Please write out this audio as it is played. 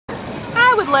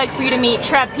I would like for you to meet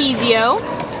Trapezio.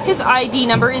 His ID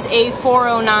number is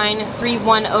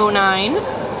A4093109.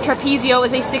 Trapezio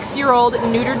is a 6-year-old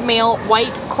neutered male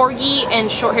white Corgi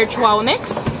and short-haired Chihuahua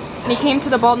mix. And he came to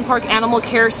the Baldwin Park Animal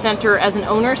Care Center as an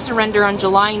owner surrender on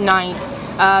July 9th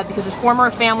because his former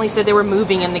family said they were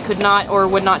moving and they could not or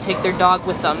would not take their dog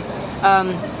with them.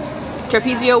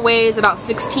 Trapezio weighs about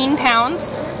 16 pounds.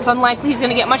 It's unlikely he's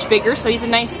going to get much bigger, so he's a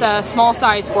nice small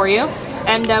size for you.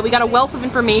 And we got a wealth of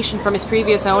information from his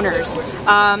previous owners.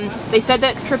 They said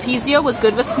that Trapezio was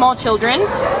good with small children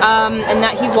and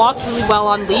that he walked really well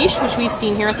on leash, which we've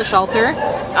seen here at the shelter.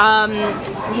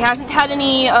 He hasn't had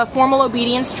any formal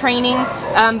obedience training,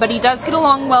 but he does get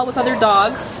along well with other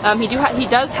dogs. He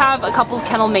does have a couple of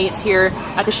kennel mates here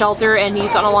at the shelter, and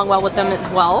he's gotten along well with them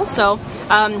as well. So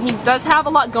he does have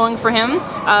a lot going for him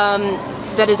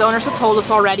that his owners have told us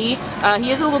already.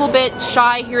 He is a little bit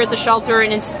shy here at the shelter,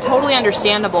 and it's totally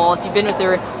understandable if you've been with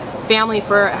your family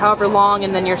for however long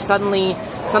and then you're suddenly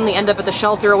end up at the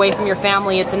shelter away from your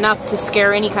family. It's enough to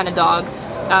scare any kind of dog.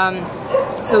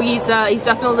 So he's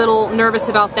definitely a little nervous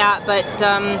about that, but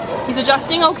he's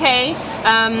adjusting okay.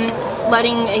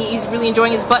 He's really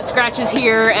enjoying his butt scratches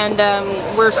here, and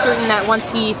we're certain that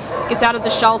once he gets out of the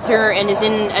shelter and is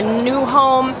in a new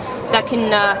home that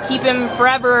can keep him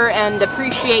forever and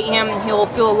appreciate him, he'll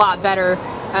feel a lot better.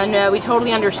 And we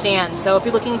totally understand. So if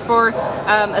you're looking for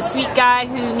a sweet guy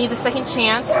who needs a second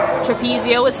chance,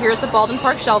 Trapezio is here at the Baldwin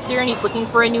Park Shelter, and he's looking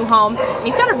for a new home. And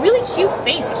he's got a really cute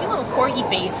face, a cute little corgi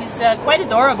face. He's quite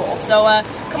adorable. So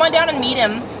come on down and meet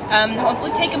him.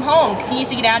 Hopefully take him home, because he needs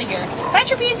to get out of here. Bye,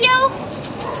 Trapezio!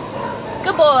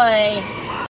 Good boy!